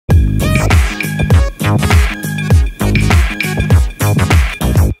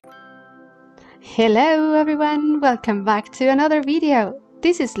Hello everyone, welcome back to another video.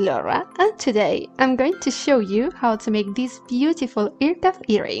 This is Laura and today I'm going to show you how to make these beautiful earcuff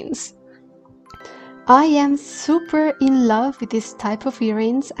earrings. I am super in love with this type of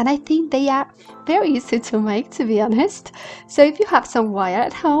earrings and I think they are very easy to make, to be honest. So if you have some wire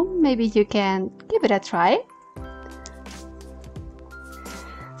at home, maybe you can give it a try.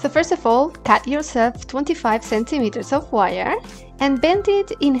 So first of all, cut yourself 25 centimeters of wire and bend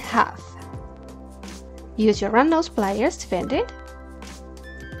it in half. Use your round nose pliers to bend it,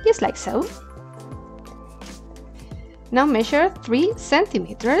 just like so. Now measure 3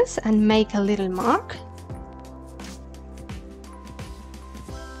 centimeters and make a little mark.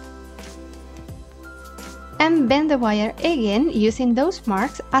 And bend the wire again using those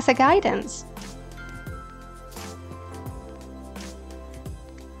marks as a guidance.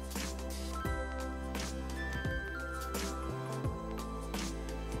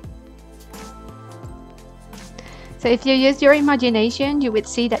 So if you use your imagination, you would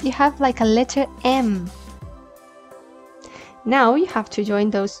see that you have like a letter M. Now you have to join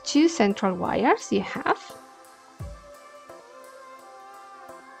those 2 central wires you have.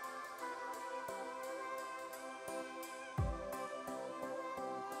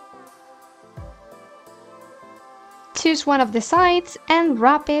 Choose one of the sides and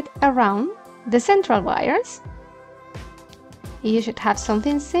wrap it around the central wires. You should have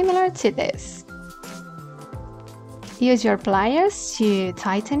something similar to this. Use your pliers to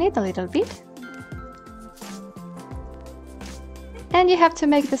tighten it a little bit. And you have to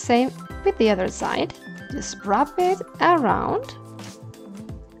make the same with the other side. Just wrap it around,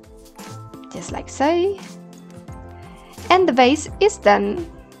 just like so. And the base is done.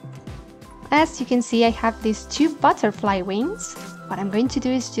 As you can see, I have these 2 butterfly wings. What I'm going to do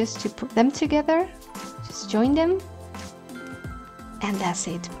is just to put them together, just join them. And that's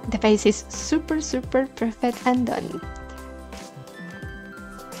it. The base is super perfect and done.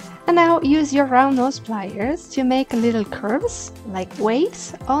 And now use your round nose pliers to make little curves, like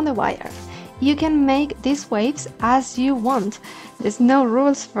waves on the wire. You can make these waves as you want. There's no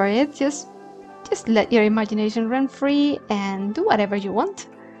rules for it. Just let your imagination run free and do whatever you want.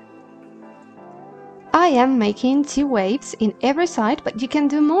 I am making 2 waves in every side, but you can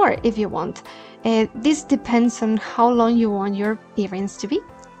do more if you want. This depends on how long you want your earrings to be.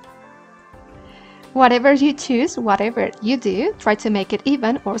 Whatever you choose, whatever you do, try to make it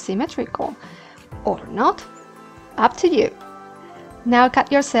even or symmetrical. Or not. Up to you. Now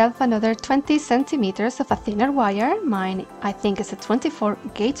cut yourself another 20 centimeters of a thinner wire. Mine, I think, is a 24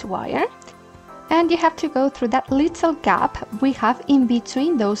 gauge wire. And you have to go through that little gap we have in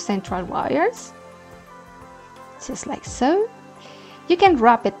between those central wires. Just like so. You can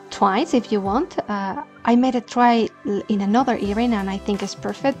wrap it twice if you want. I made it try in another earring and I think it's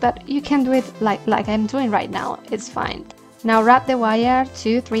perfect, but you can do it like I'm doing right now. It's fine. Now wrap the wire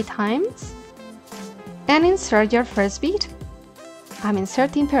 2-3 times and insert your first bead. I'm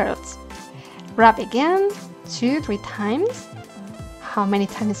inserting pearls. Wrap again 2-3 times, how many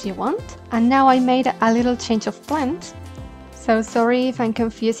times you want. And now I made a little change of plans. So sorry if I'm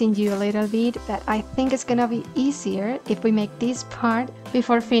confusing you a little bit, but I think it's gonna be easier if we make this part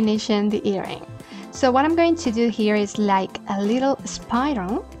before finishing the earring. So what I'm going to do here is like a little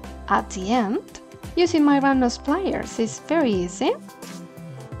spiral at the end using my round nose pliers. It's very easy.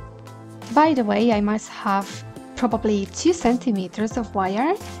 By the way, I must have probably 2 centimeters of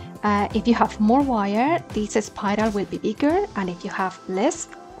wire. If you have more wire, this spiral will be bigger, and if you have less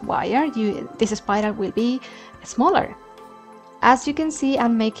wire, this spiral will be smaller. As you can see,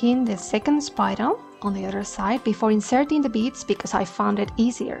 I'm making the second spiral on the other side before inserting the beads because I found it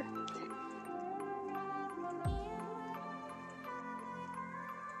easier.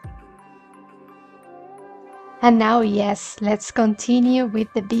 And now, yes, let's continue with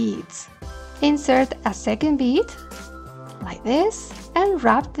the beads. Insert a second bead, like this, and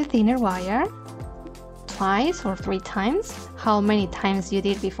wrap the thinner wire twice or 3 times, how many times you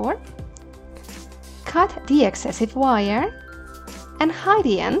did before. Cut the excessive wire and hide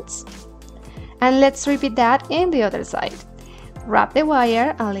the ends. And let's repeat that in the other side. Wrap the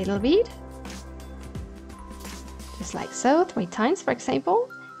wire a little bit, just like so, 3 times for example.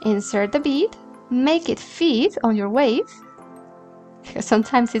 Insert the bead, make it fit on your wave, because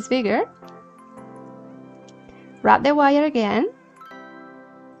sometimes it's bigger. Wrap the wire again.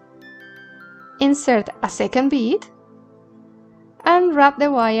 Insert a second bead and wrap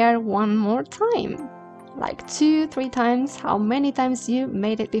the wire one more time. Like 2-3 times, how many times you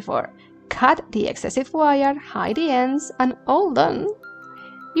made it before. Cut the excessive wire, hide the ends, and all done.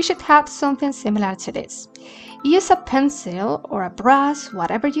 You should have something similar to this. Use a pencil or a brush,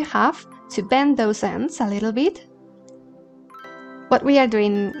 whatever you have, to bend those ends a little bit. What we are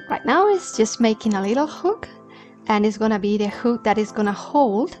doing right now is just making a little hook, and it's gonna be the hook that is gonna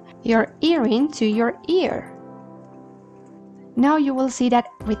hold your earring to your ear. Now you will see that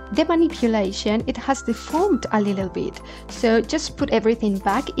with the manipulation it has deformed a little bit, so just put everything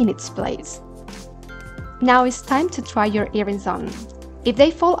back in its place. Now it's time to try your earrings on. If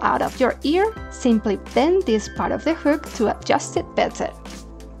they fall out of your ear, simply bend this part of the hook to adjust it better.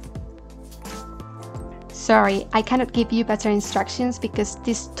 Sorry, I cannot give you better instructions because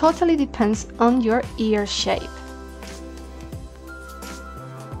this totally depends on your ear shape.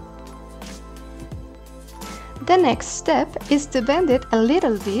 The next step is to bend it a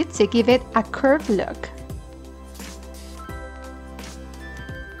little bit to give it a curved look.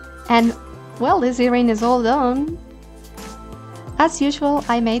 And well, this earring is all done. As usual,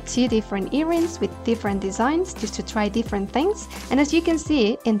 I made 2 different earrings with different designs just to try different things, and as you can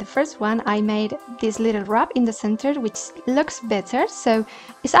see, in the first one I made this little wrap in the center which looks better, so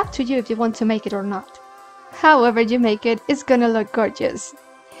it's up to you if you want to make it or not. However you make it, it's gonna look gorgeous.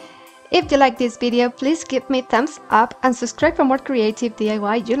 If you like this video, please give me thumbs up and subscribe for more creative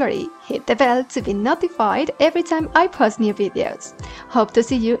DIY jewelry. Hit the bell to be notified every time I post new videos. Hope to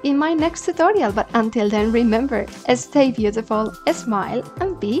see you in my next tutorial, but until then remember, stay beautiful, smile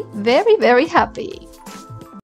and be very, very happy.